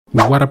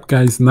What up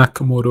guys,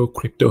 Nakamoto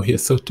Crypto here.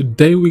 So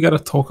today we gotta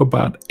talk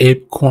about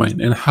Apecoin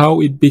and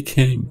how it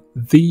became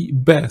the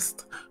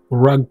best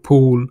rug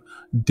pull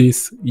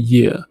this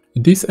year.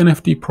 This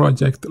NFT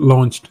project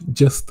launched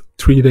just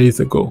 3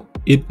 days ago.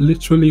 It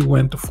literally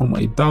went from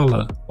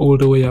 $1 all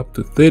the way up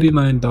to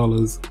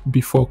 $39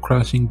 before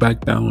crashing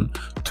back down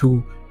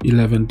to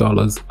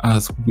 $11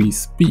 as we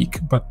speak.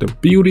 But the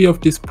beauty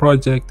of this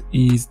project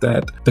is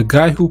that the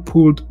guy who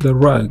pulled the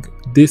rug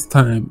this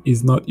time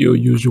is not your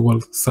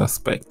usual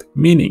suspect,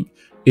 meaning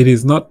it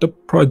is not the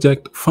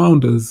project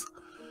founders,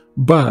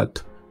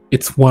 but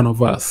it's one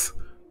of us.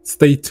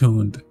 Stay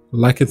tuned,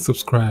 like and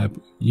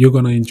subscribe. You're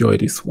gonna enjoy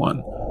this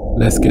one.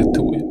 Let's get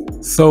to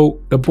it. So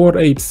the Bored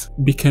Apes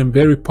became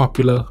very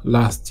popular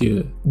last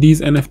year.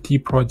 These NFT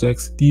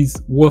projects, these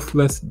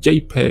worthless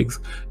JPEGs,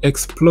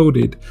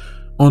 exploded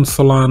on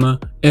Solana,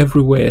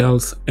 everywhere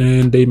else,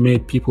 and they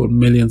made people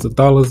millions of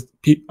dollars.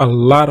 A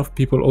lot of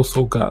people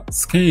also got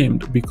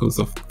scammed because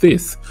of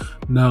this.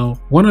 Now,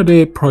 one of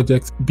their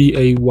projects,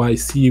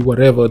 BAYC,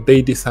 whatever,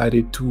 they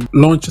decided to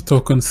launch a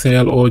token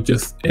sale or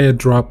just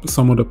airdrop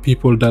some of the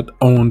people that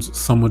owns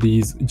some of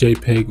these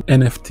JPEG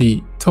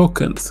NFT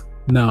tokens.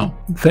 Now,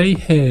 they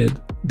had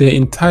their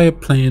entire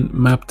plan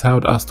mapped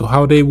out as to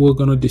how they were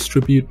going to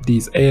distribute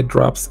these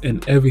airdrops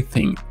and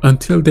everything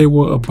until they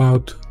were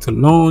about to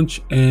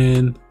launch,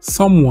 and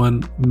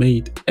someone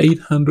made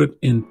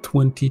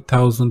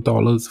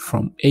 $820,000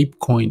 from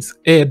Apecoin's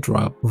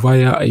airdrop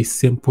via a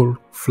simple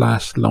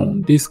flash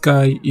loan. This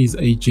guy is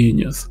a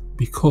genius,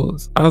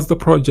 because as the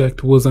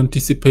project was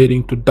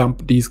anticipating to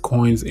dump these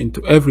coins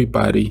into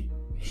everybody,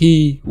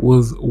 he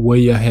was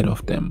way ahead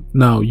of them.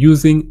 Now,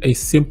 using a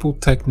simple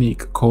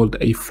technique called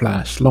a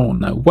flash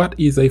loan. Now, what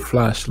is a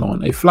flash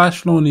loan? A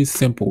flash loan is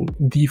simple.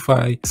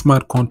 DeFi,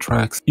 smart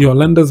contracts. Your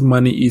lender's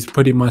money is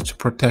pretty much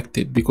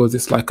protected because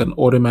it's like an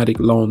automatic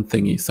loan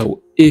thingy.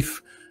 So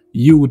if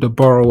you, the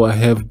borrower,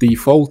 have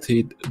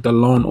defaulted, the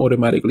loan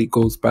automatically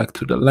goes back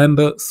to the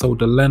lender. So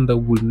the lender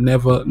will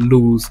never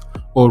lose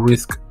or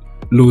risk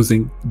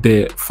losing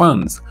their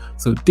funds.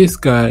 So this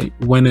guy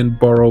went and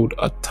borrowed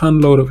a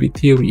ton load of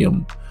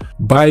Ethereum,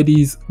 buy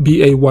these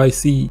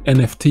BAYC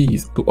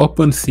NFTs to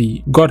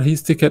OpenSea, got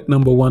his ticket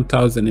number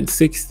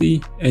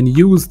 1060 and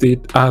used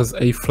it as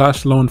a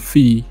flash loan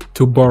fee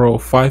to borrow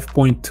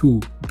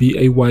 5.2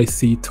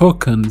 BAYC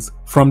tokens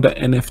from the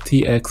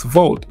NFTX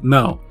vault.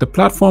 Now, the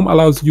platform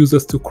allows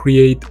users to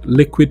create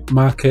liquid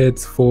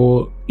markets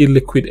for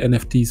illiquid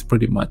NFTs.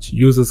 Pretty much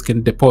users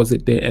can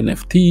deposit their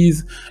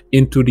NFTs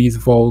into these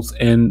vaults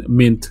and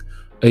mint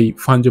a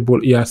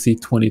fungible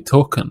ERC20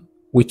 token,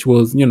 which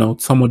was, you know,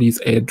 some of these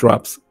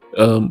airdrops.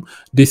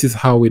 This is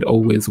how it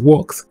always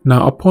works.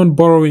 Now, upon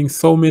borrowing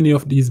so many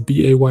of these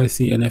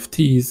BAYC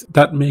NFTs,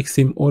 that makes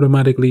him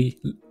automatically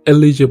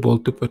eligible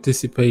to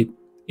participate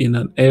in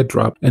an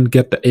airdrop and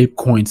get the ape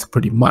coins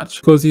pretty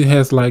much. Because he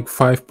has like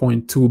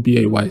 5.2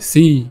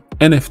 BAYC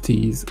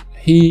NFTs,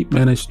 he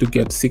managed to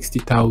get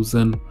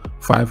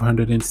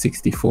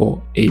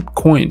 60,564 ape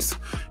coins,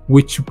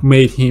 which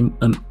made him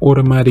an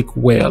automatic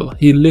whale.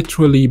 He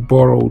literally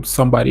borrowed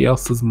somebody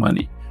else's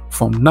money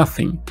from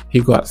nothing.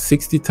 He got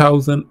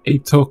 60,000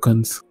 ape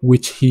tokens,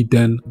 which he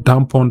then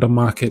dumped on the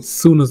market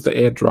soon as the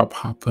airdrop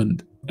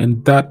happened.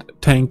 And that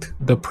tanked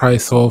the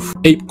price of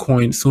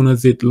Apecoin soon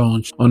as it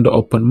launched on the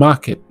open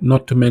market.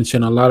 Not to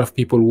mention, a lot of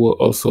people were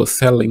also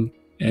selling,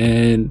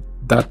 and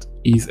that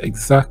is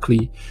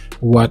exactly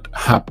what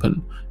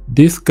happened.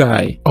 This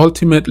guy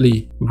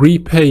ultimately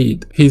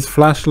repaid his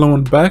flash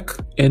loan back,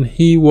 and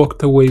he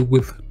walked away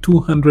with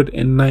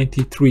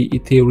 293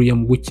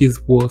 Ethereum, which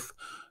is worth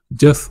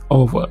just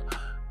over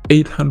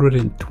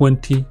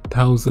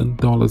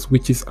 $820,000,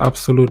 which is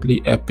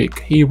absolutely epic.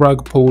 He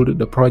rug pulled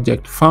the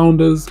project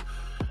founders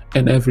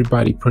and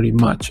everybody pretty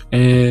much,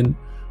 and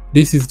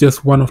this is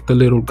just one of the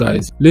little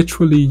guys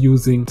literally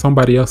using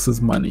somebody else's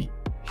money.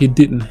 He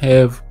didn't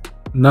have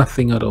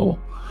nothing at all,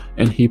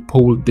 and he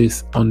pulled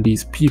this on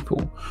these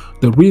people.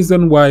 The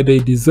reason why they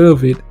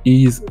deserve it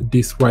is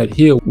this right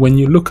here. When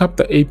you look up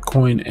the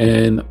Apecoin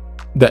and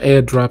the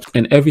airdrops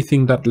and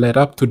everything that led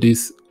up to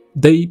this,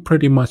 they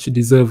pretty much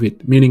deserve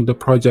it, meaning the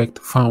project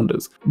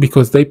founders,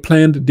 because they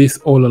planned this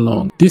all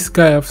along. This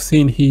guy, I've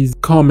seen his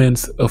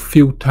comments a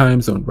few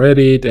times on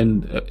Reddit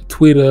and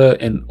Twitter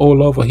and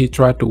all over. He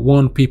tried to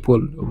warn people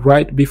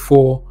right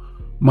before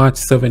March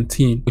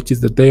 17, which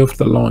is the day of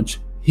the launch.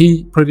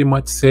 He pretty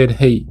much said,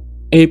 hey,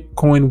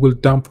 Apecoin will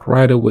dump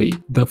right away.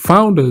 The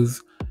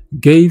founders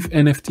gave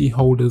NFT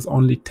holders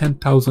only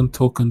 10,000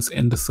 tokens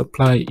and the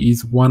supply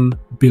is 1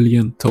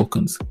 billion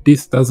tokens.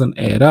 This doesn't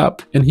add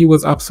up. And he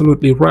was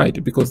absolutely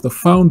right, because the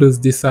founders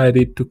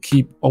decided to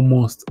keep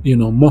almost, you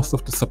know, most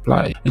of the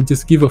supply and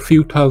just give a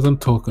few thousand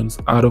tokens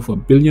out of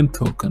 1 billion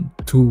token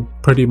to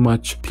pretty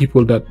much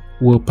people that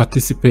were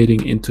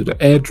participating into the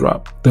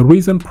airdrop. The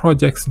reason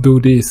projects do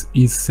this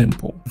is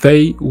simple.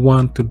 They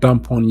want to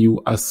dump on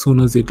you as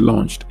soon as it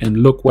launched, and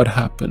look what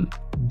happened.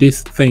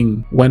 This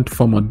thing went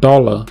from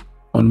 $1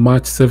 on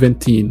March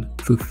 17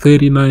 to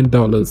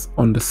 $39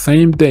 on the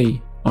same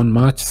day on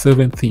March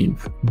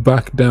 17th,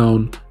 back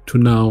down to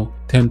now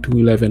 10 to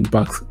 11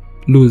 bucks,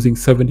 losing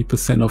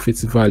 70% of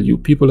its value.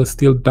 People are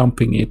still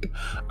dumping it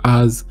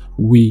as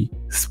we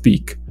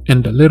speak.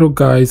 And the little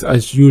guys,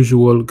 as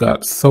usual,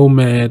 got so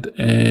mad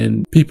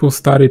and people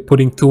started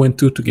putting two and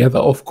two together.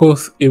 Of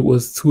course, it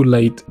was too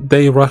late.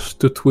 They rushed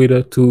to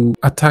Twitter to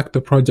attack the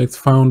project's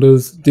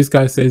founders. This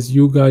guy says,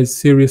 you guys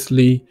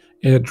seriously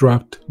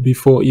airdropped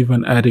before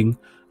even adding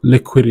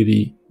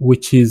liquidity,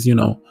 which is, you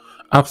know,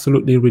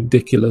 absolutely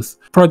ridiculous.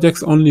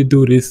 Projects only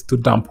do this to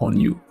dump on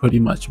you pretty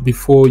much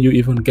before you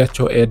even get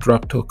your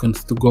airdrop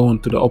tokens to go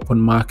onto the open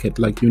market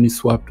like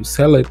Uniswap to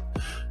sell it.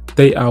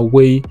 They are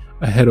way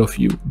ahead of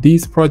you.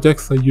 These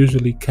projects are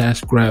usually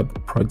cash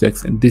grab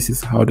projects, and this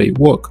is how they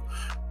work.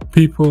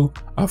 People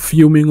are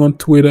fuming on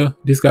Twitter.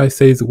 This guy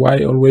says,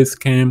 why always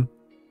scam?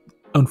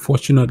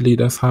 Unfortunately,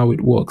 that's how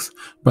it works.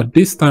 But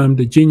this time,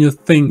 the genius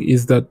thing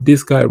is that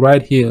this guy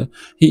right here,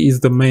 he is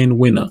the main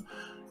winner.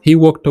 He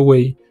walked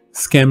away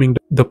scamming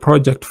the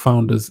project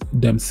founders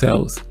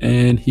themselves,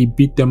 and he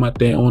beat them at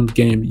their own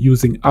game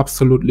using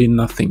absolutely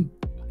nothing.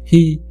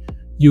 He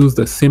used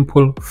a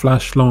simple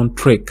Flashloan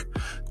trick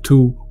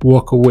to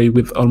walk away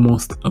with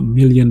almost $1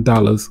 million.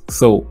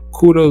 So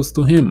kudos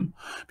to him,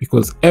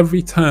 because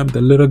every time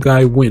the little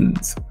guy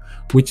wins,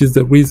 which is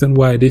the reason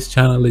why this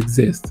channel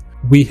exists,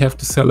 we have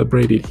to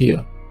celebrate it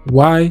here.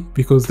 Why?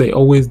 Because they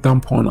always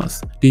dump on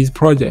us. These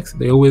projects,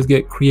 they always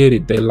get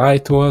created. They lie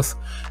to us.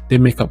 They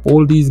make up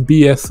all these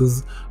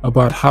BSs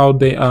about how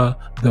they are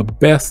the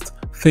best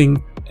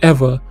thing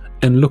ever.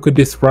 And look at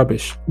this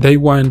rubbish. They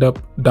wind up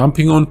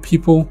dumping on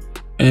people,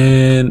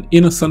 and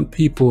innocent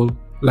people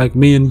like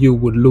me and you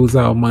would lose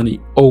our money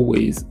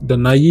always. The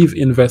naive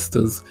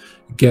investors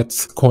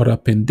gets caught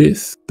up in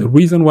this. The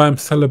reason why I'm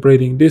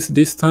celebrating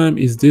this time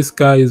is this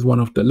guy is one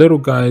of the little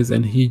guys,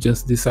 and he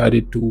just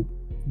decided to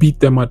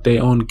beat them at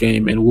their own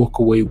game and walk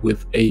away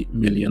with $1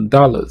 million.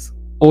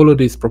 All of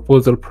these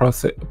proposal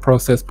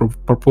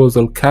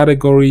proposal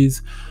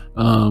categories,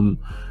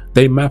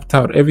 they mapped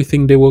out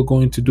everything they were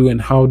going to do and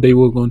how they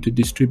were going to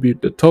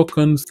distribute the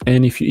tokens.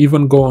 And if you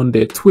even go on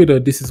their Twitter,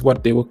 this is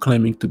what they were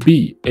claiming to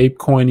be.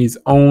 Apecoin is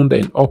owned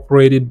and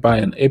operated by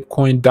an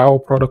Apecoin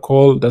DAO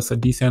protocol. That's a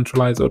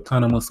decentralized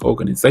autonomous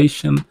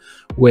organization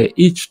where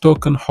each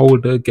token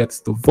holder gets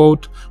to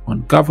vote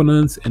on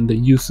governance and the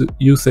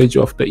usage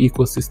of the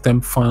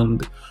ecosystem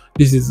fund.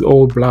 This is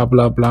all blah,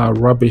 blah, blah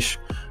rubbish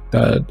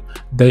that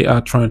they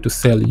are trying to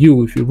sell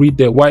you. If you read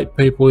their white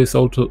paper, it's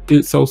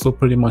also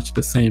pretty much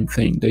the same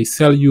thing. They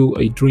sell you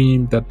a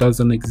dream that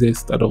doesn't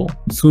exist at all.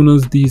 As soon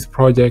as these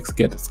projects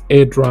get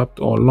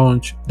airdropped or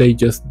launched,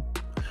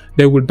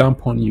 they will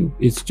dump on you.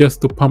 It's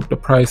just to pump the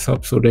price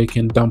up so they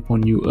can dump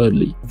on you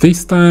early.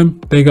 This time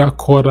they got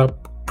caught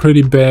up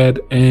pretty bad,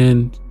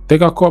 and they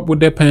got caught with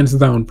their pants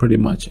down pretty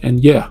much.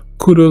 And yeah,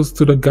 kudos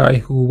to the guy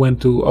who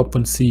went to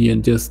OpenSea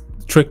and just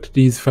tricked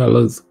these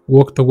fellas,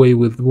 walked away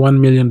with $1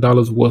 million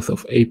worth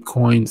of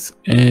Apecoins,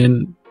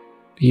 and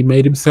he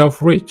made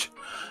himself rich.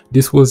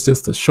 This was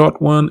just a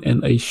short one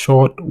and a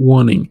short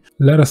warning.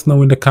 Let us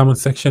know in the comment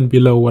section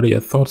below what are your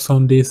thoughts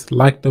on this.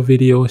 Like the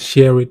video,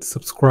 share it,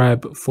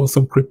 subscribe for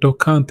some crypto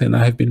content.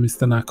 I have been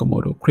Mr.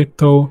 Nakamoto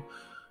Crypto,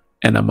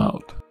 and I'm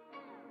out.